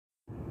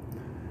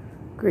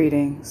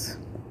Greetings.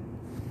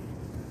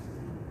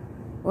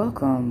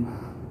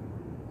 Welcome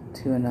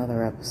to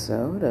another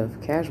episode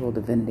of Casual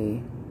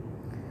Divinity.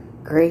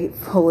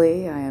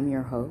 Gratefully, I am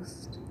your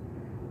host,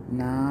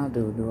 Na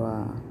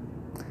Dudua.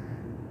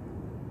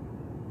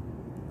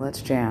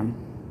 Let's jam.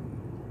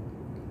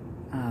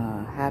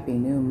 Happy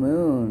new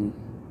moon.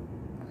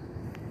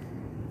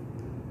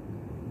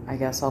 I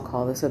guess I'll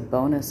call this a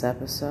bonus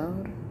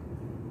episode.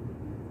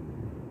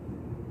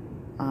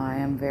 I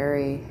am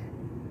very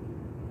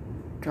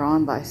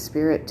drawn by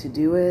spirit to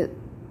do it.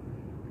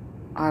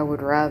 I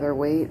would rather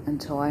wait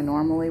until I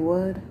normally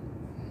would,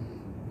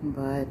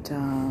 but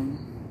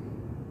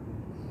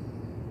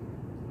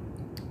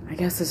I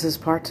guess this is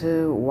part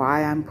to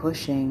why I'm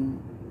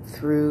pushing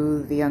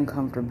through the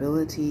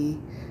uncomfortability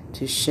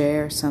to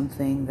share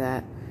something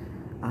that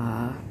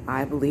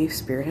I believe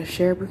Spirit has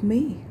shared with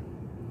me.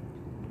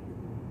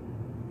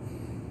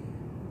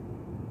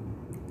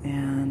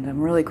 And I'm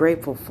really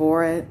grateful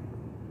for it.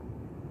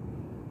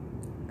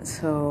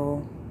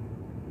 So,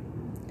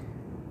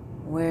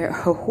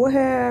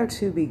 where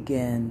to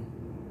begin?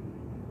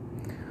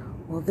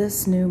 Well,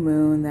 this new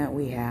moon that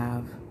we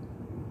have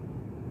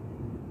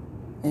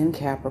in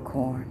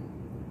Capricorn,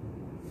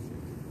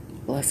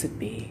 blessed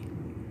be.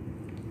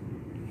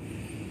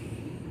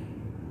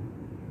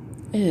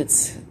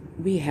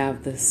 We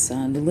have the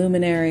sun, the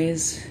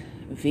luminaries,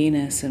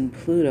 Venus and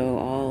Pluto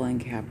all in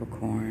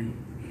Capricorn.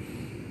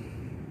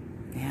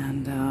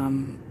 And,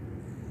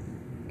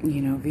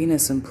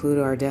 Venus and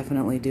Pluto are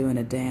definitely doing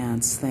a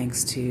dance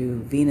thanks to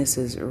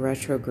Venus's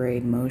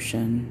retrograde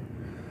motion.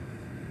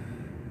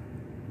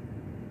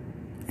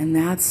 And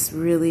that's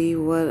really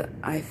what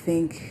I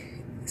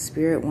think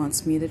Spirit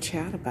wants me to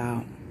chat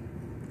about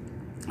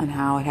and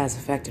how it has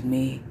affected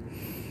me.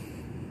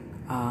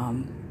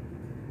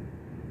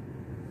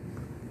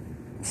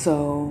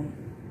 So,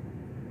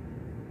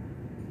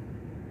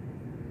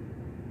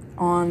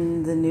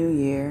 on the new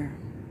year,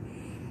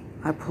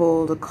 I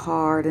pulled a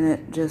card and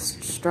it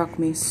just struck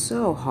me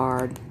so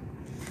hard.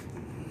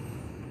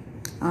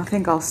 I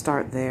think I'll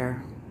start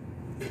there.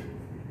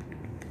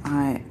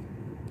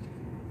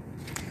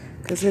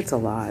 Because it's a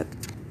lot.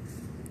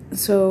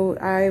 So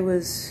I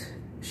was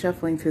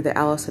shuffling through the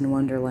Alice in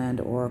Wonderland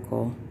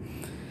Oracle.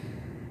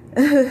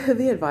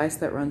 The advice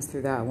that runs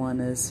through that one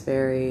is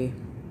very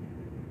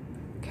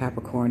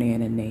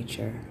Capricornian in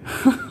nature.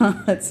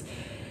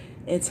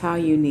 It's how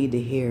you need to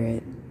hear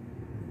it.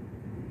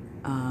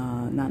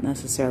 Not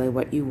necessarily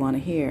what you want to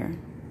hear.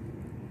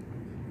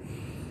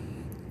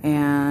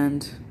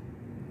 And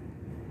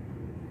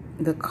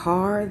the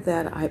card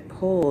that I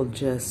pulled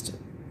just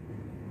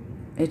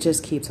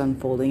keeps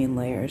unfolding in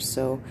layers.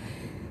 So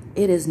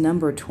it is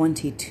number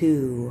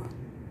 22.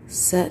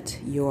 Set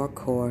your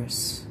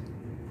course.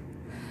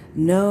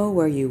 Know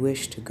where you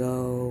wish to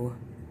go.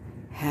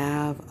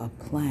 Have a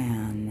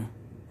plan.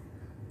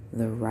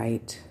 The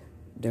right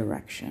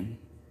direction.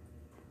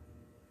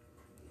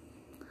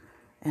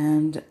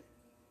 And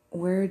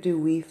where do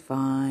we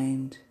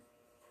find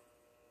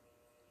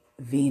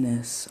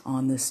Venus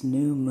on this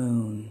new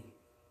moon,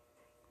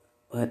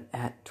 but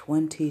at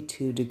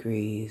 22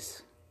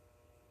 degrees?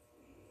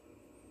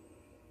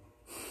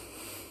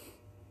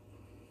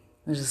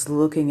 I was just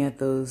looking at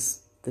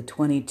the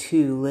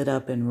 22 lit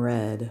up in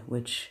red,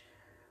 which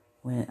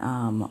when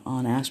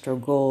on Astro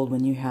Gold,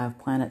 when you have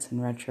planets in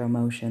retro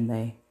motion,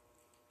 they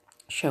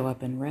show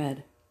up in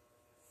red.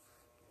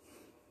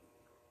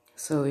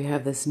 So we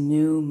have this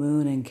new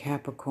moon in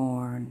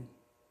Capricorn.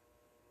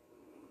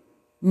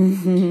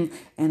 And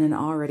an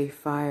already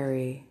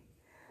fiery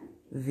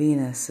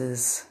Venus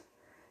is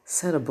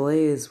set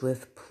ablaze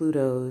with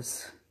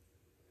Pluto's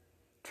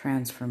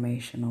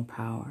transformational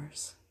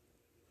powers,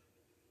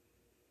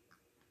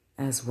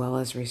 as well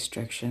as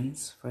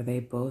restrictions, for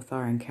they both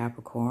are in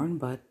Capricorn,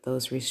 but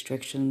those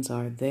restrictions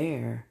are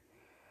there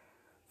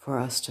for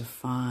us to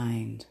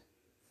find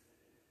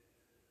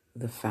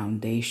the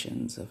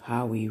foundations of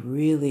how we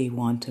really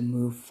want to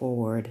move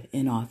forward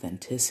in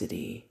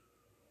authenticity.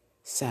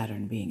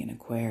 Saturn being in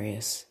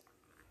Aquarius,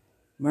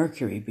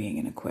 Mercury being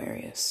in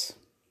Aquarius.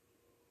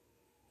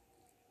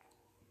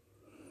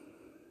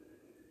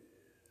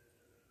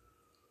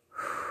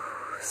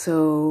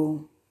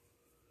 So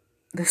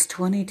this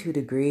 22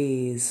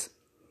 degrees,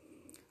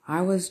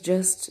 I was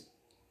just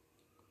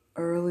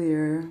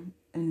earlier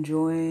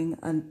enjoying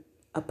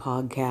a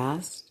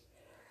podcast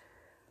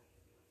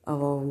of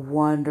a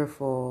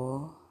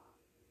wonderful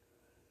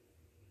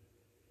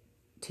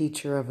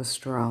teacher of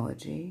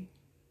astrology,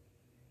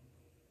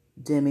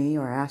 Demi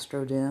or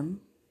Astro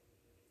Dim,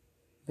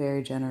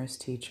 very generous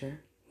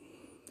teacher,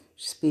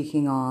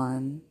 speaking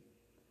on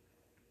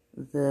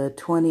the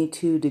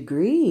 22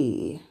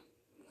 degree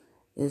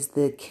is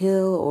the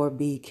kill or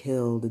be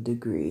killed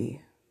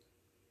degree.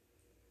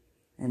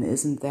 And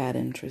isn't that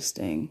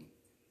interesting?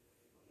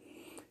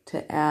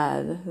 To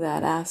add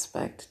that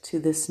aspect to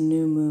this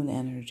new moon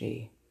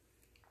energy.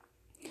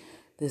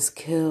 This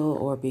kill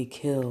or be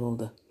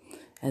killed,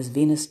 as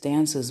Venus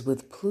dances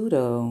with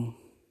Pluto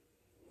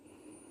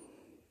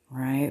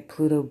right?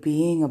 Pluto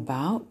being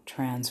about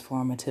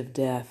transformative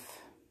death.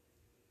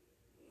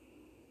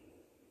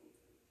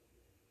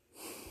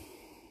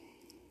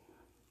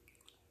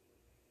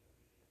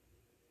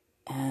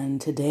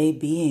 And today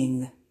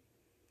being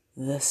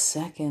the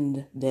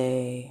second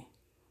day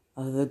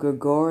of the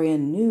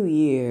Gregorian New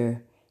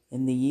Year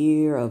in the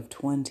year of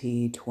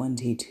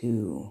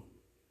 2022.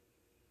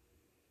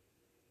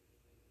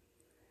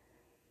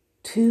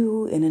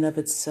 2 in and of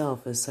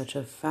itself is such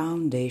a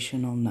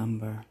foundational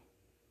number.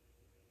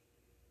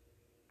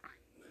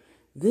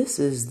 This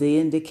is the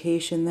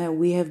indication that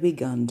we have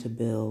begun to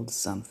build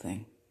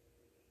something.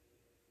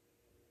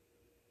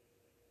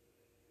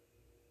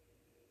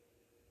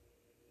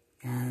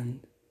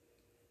 And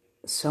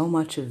so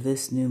much of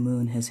this new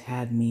moon has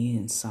had me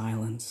in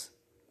silence,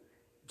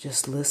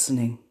 just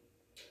listening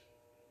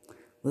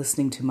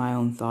to my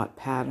own thought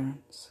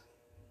patterns,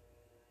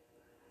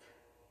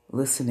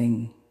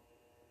 listening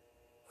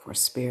for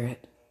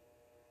spirit,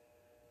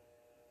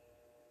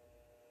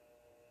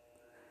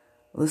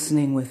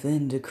 listening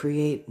within to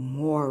create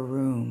more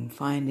room,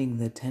 finding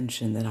the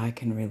tension that I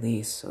can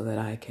release so that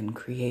I can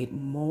create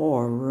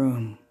more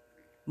room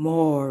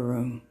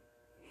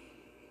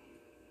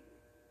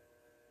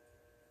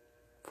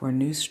for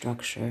new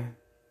structure,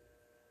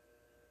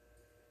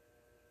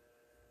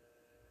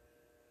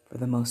 for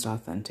the most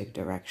authentic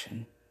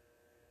direction.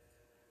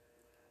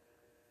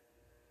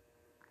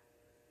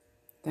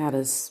 That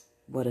is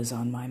what is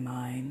on my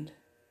mind.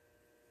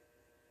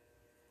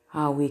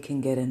 How we can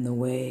get in the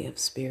way of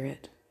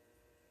spirit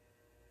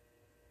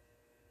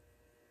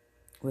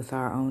with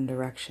our own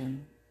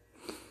direction.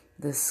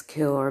 This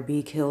kill or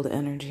be killed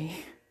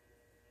energy.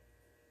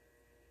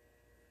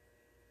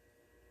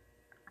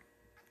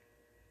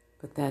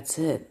 But that's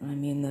it. I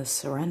mean, the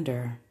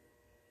surrender,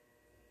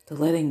 the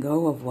letting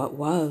go of what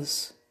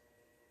was.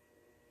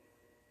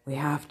 We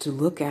have to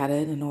look at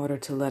it in order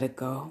to let it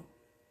go.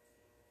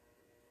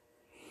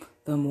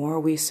 The more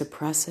we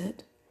suppress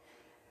it,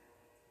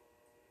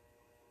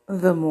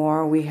 the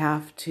more we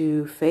have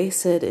to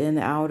face it in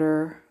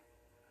outer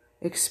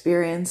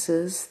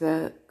experiences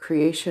that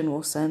creation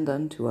will send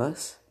unto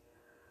us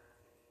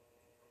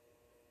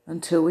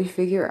until we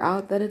figure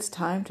out that it's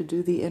time to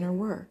do the inner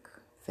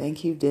work.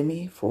 Thank you,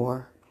 Demi,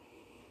 for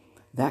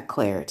that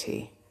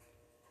clarity.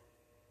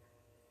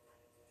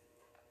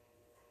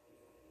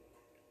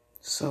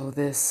 So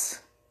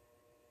this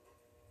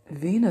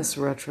Venus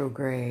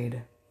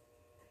retrograde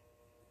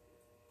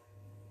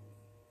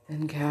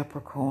in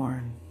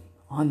Capricorn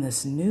on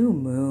this new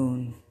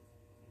moon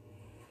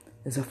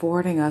is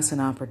affording us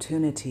an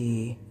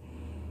opportunity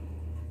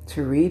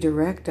to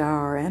redirect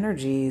our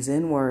energies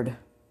inward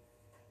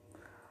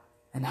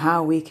and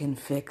how we can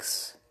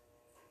fix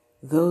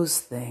those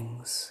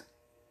things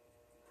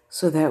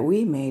so that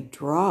we may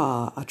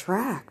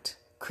attract,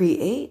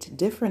 create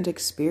different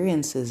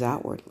experiences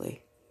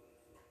outwardly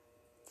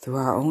through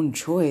our own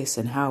choice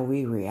and how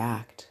we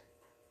react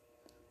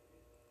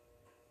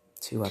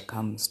to what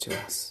comes to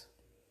us.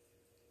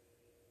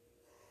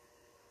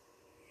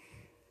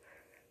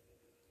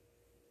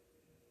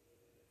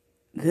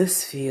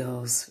 This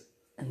feels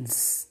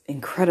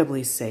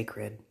incredibly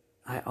sacred.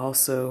 I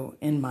also,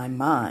 in my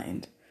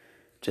mind,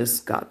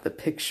 just got the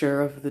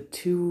picture of the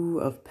 2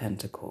 of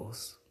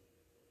Pentacles.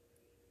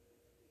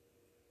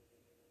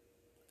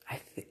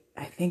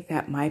 I think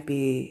that might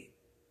be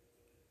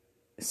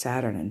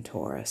Saturn and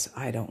Taurus.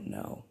 I don't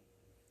know.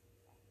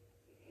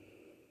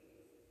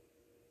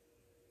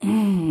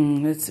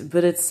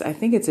 I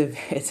think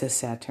it's a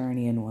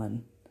Saturnian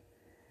one.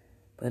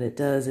 But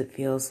it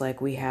feels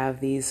like we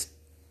have these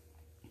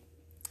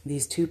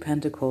 2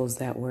 pentacles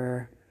that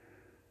we're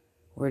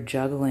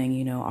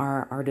juggling,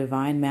 our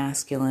divine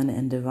masculine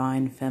and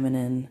divine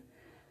feminine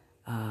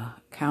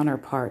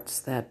counterparts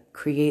that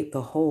create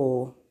the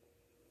whole.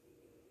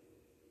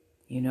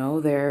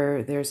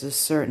 There's a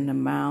certain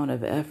amount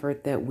of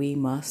effort that we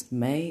must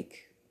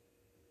make,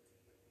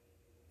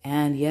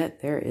 and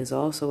yet there is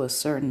also a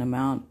certain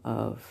amount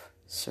of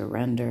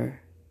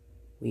surrender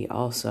we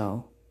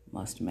also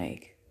must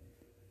make.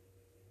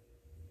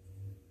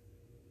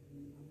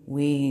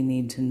 We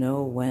need to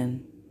know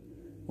when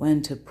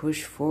to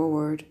push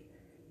forward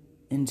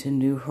into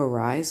new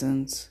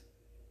horizons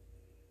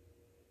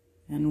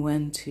and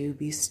when to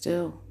be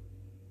still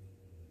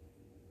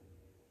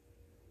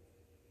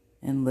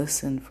and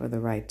listen for the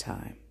right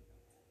time.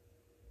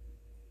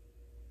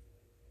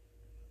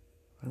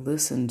 Or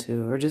listen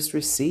to, or just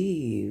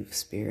receive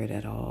spirit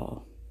at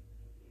all.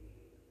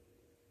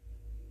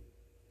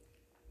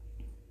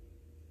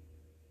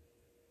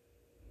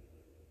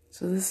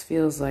 So this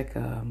feels like,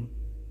 no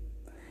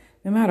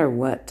matter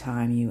what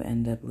time you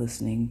end up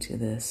listening to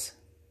this,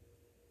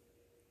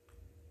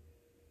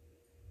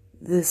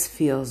 this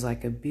feels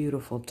like a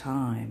beautiful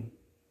time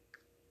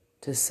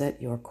to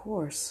set your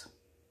course.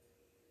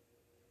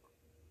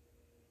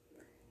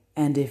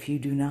 And if you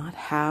do not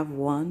have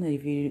one,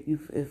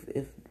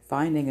 if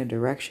finding a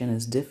direction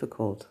is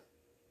difficult,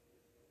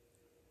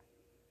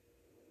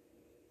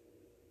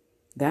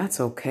 that's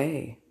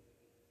okay.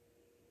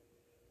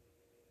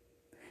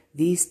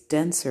 these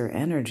denser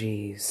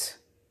energies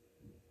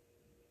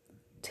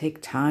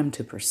take time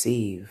to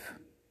perceive.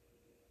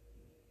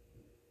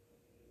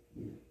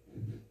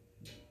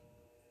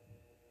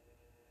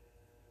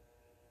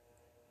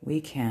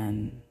 We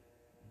can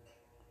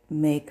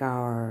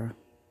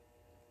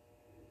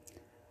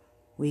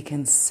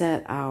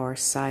set our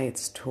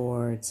sights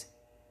towards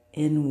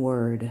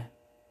inward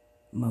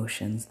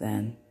motions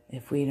then.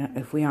 If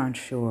we aren't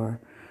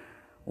sure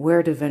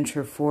where to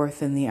venture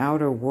forth in the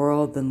outer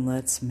world, then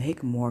let's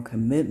make more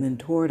commitment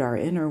toward our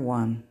inner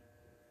one.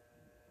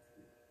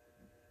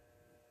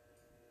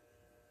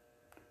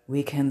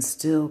 We can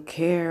still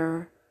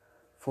care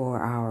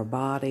for our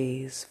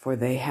bodies, for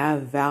they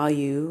have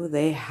value,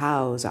 they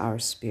house our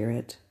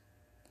spirit.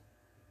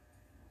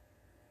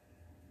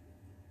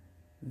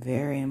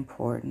 Very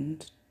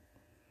important.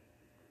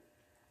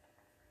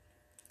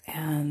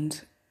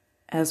 And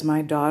as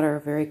my daughter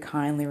very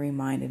kindly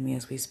reminded me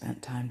as we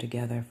spent time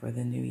together for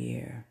the new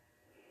year,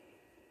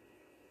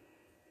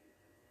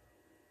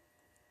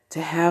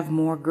 to have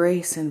more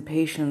grace and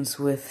patience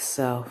with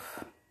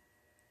self,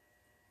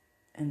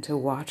 and to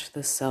watch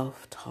the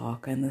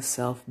self-talk and the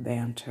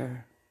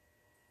self-banter.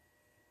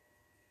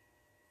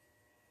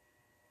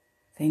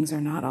 Things are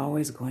not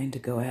always going to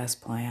go as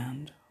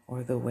planned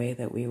or the way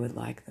that we would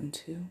like them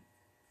to,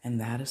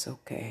 and that is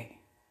okay.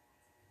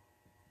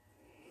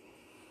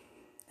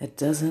 It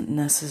doesn't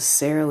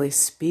necessarily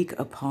speak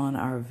upon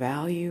our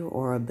value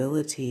or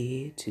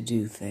ability to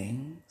do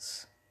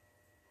things.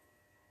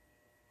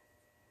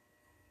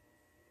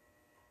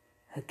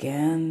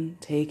 Again,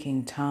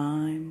 taking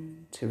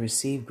time to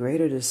receive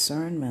greater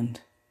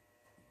discernment,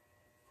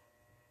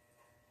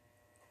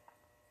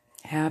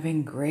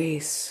 having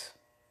grace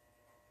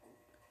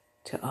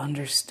to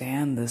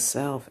understand the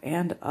self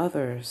and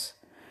others,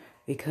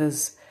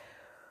 because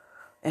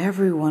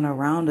everyone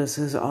around us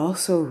is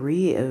also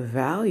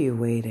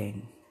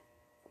reevaluating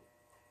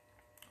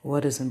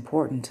what is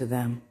important to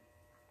them,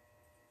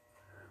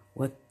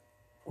 what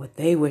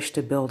they wish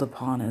to build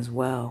upon as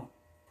well.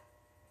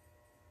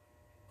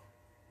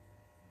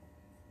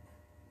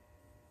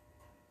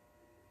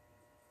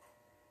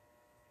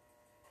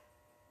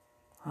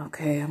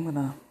 Okay, I'm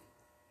gonna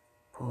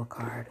pull a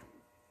card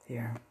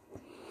here.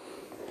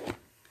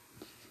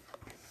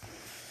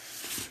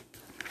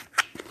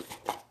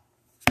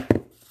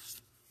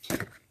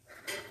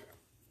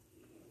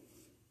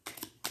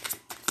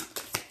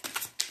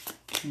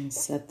 And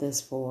set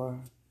this for,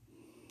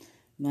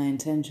 my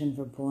intention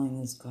for pulling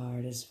this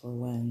card is for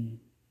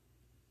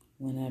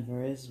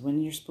whenever is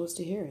when you're supposed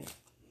to hear it.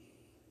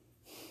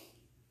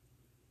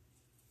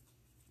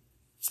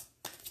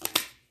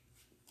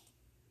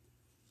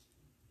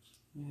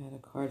 I had a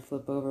card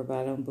flip over, but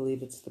I don't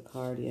believe it's the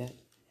card yet.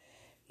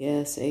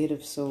 Yes, 8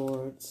 of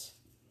Swords.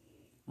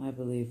 I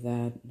believe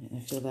that. I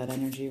feel that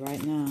energy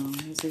right now.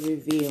 It's a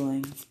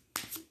revealing.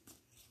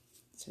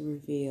 It's a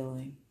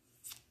revealing.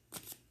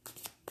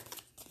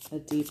 A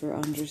deeper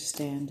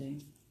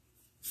understanding.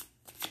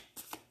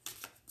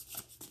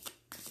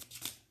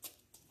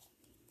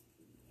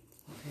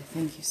 Okay,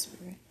 thank you,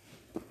 Spirit.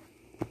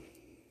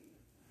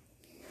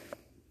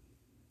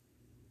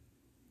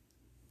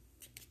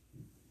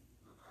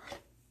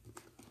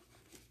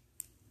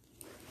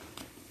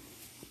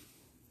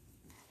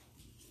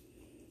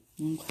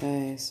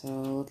 Okay, so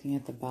looking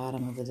at the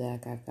bottom of the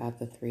deck, I've got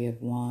the 3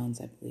 of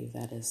Wands. I believe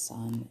that is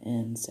Sun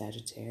in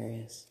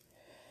Sagittarius.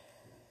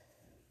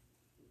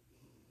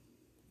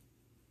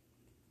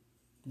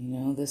 You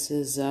know, this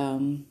is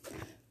the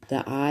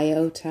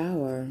Io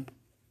Tower.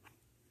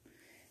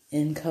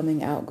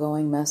 Incoming,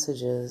 outgoing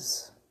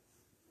messages.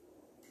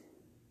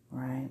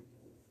 Right?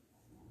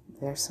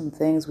 There's some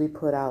things we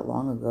put out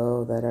long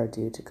ago that are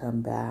due to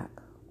come back.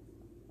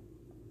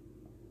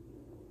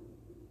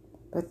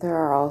 But there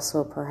are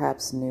also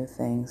perhaps new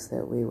things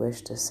that we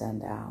wish to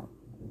send out.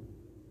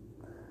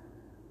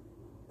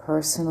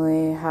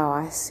 Personally, how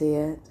I see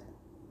it,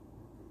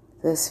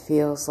 this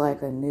feels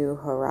like a new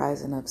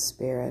horizon of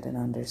spirit and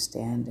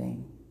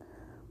understanding,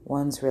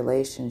 one's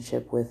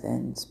relationship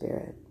within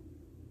spirit.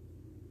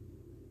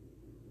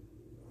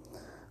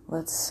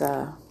 Let's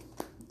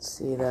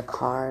see the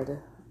card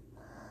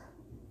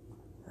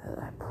that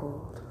I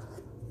pulled.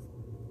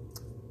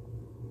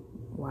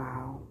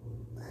 Wow.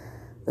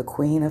 The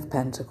Queen of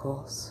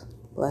Pentacles.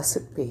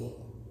 Blessed be.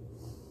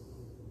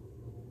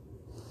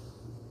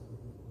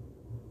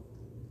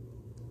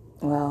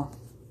 Well,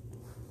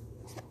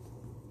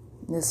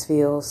 this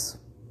feels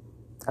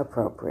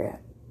appropriate.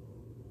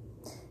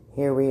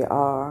 Here we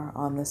are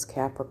on this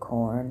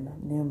Capricorn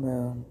new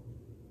moon.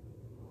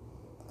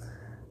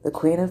 The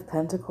Queen of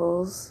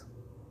Pentacles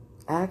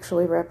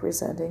actually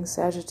representing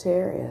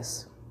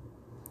Sagittarius.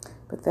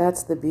 But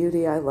that's the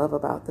beauty I love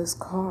about this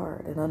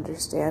card, and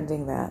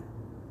understanding that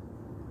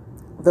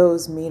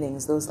those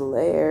meanings, those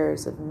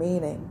layers of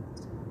meaning,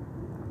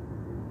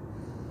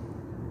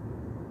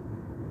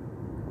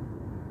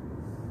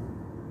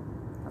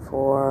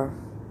 for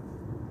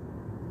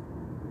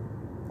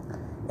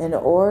in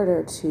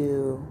order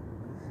to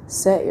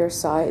set your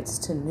sights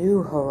to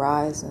new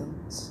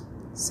horizons,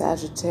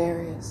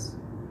 Sagittarius.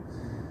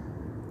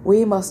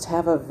 We must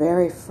have a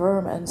very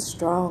firm and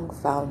strong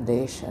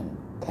foundation,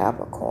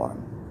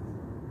 Capricorn.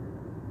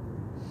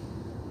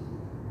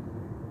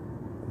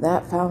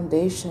 That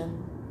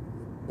foundation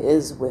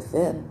is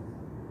within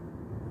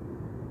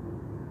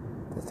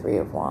the Three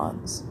of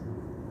Wands.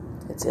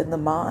 It's in the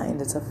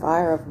mind. It's a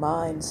fire of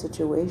mind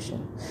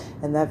situation.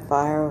 And that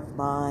fire of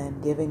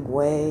mind giving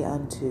way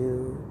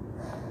unto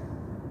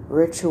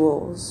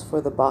rituals for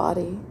the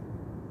body,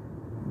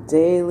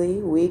 daily,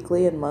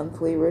 weekly, and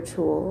monthly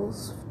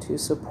rituals to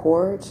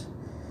support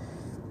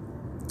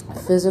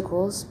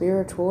physical,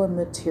 spiritual, and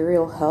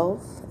material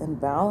health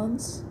and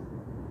balance.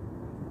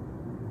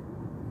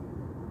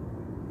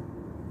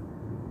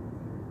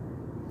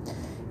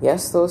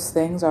 Yes, those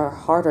things are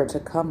harder to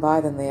come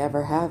by than they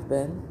ever have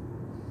been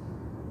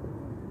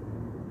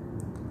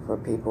for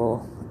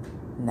people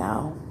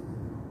now.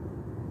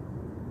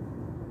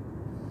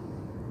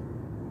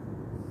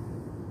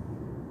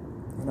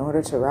 In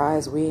order to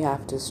rise, we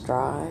have to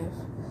strive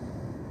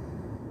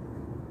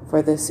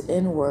for this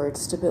inward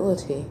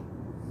stability.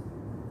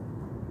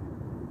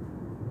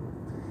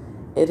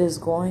 It is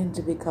going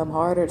to become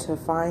harder to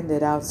find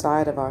it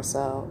outside of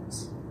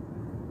ourselves.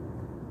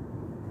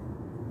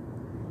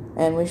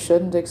 And we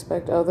shouldn't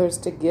expect others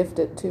to gift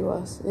it to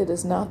us. It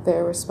is not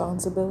their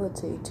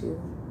responsibility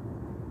to.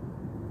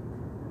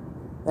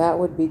 That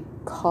would be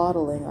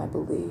coddling, I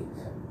believe.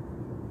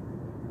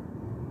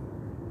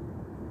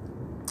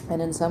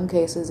 And in some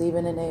cases,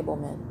 even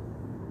enablement.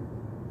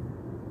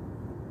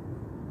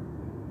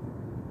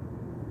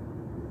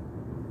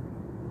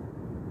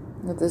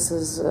 This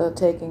is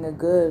taking a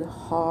good,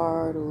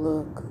 hard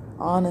look,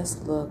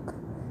 honest look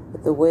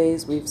at the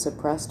ways we've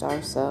suppressed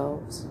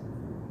ourselves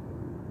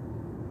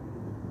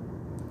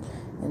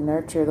and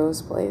nurture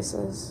those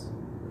places.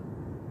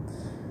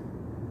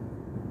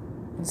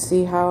 And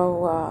see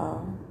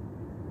how,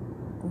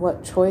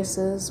 what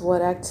choices,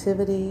 what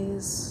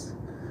activities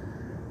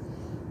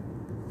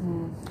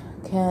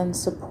can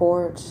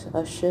support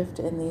a shift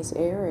in these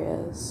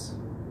areas.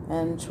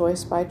 And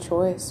choice by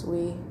choice,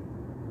 we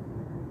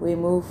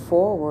move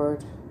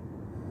forward.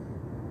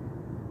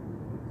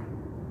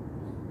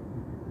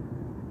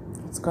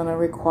 It's going to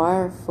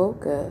require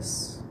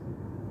focus.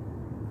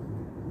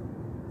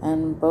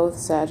 And both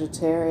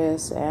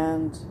Sagittarius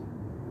and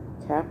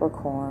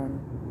Capricorn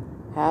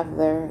have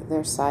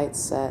their sights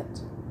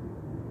set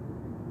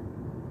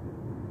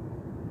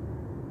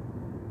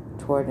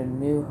toward a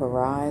new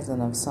horizon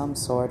of some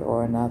sort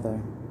or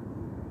another.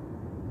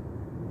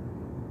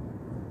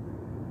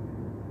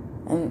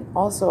 And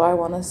also I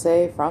want to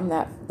say from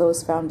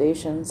those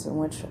foundations in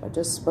which I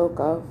just spoke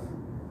of,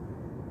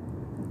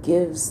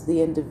 gives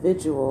the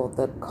individual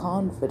the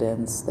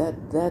confidence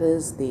that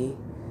is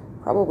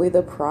probably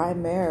the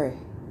primary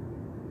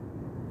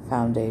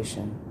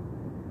foundation.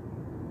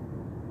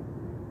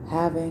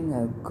 Having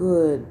a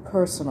good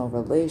personal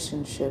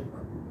relationship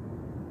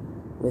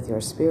with your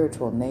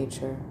spiritual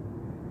nature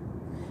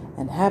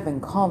and having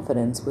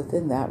confidence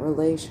within that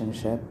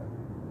relationship.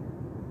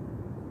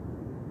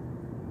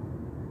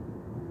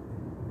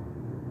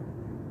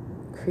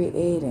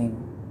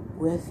 Creating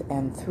with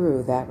and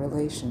through that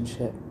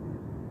relationship.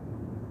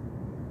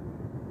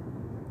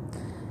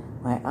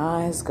 My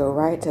eyes go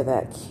right to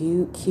that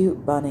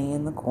cute bunny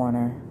in the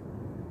corner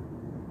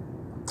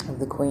of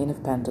the Queen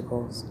of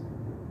Pentacles.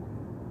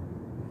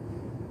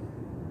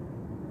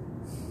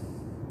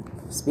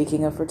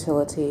 Speaking of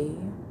fertility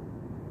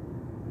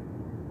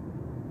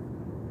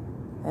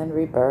and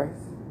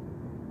rebirth.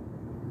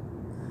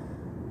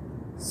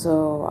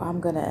 So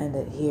I'm going to end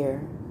it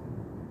here.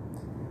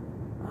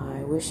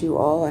 I wish you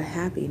all a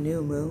happy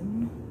new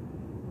moon.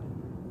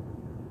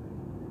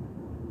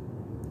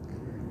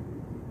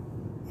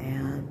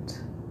 And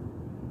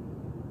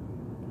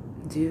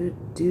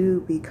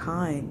do be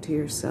kind to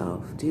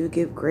yourself. Do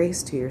give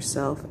grace to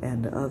yourself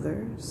and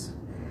others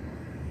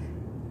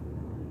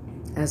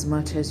as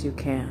much as you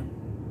can.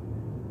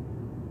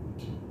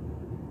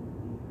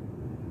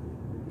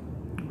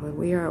 But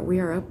we are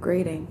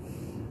upgrading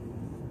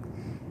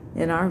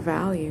in our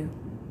value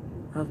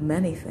of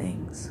many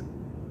things.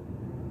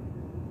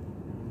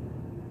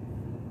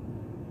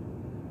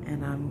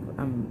 And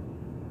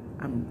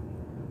I'm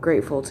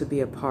grateful to be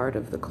a part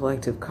of the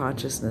collective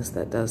consciousness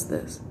that does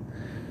this.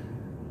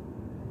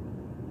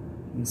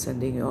 I'm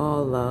sending you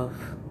all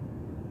love,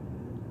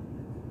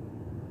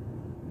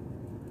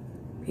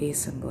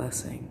 peace, and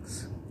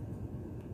blessings.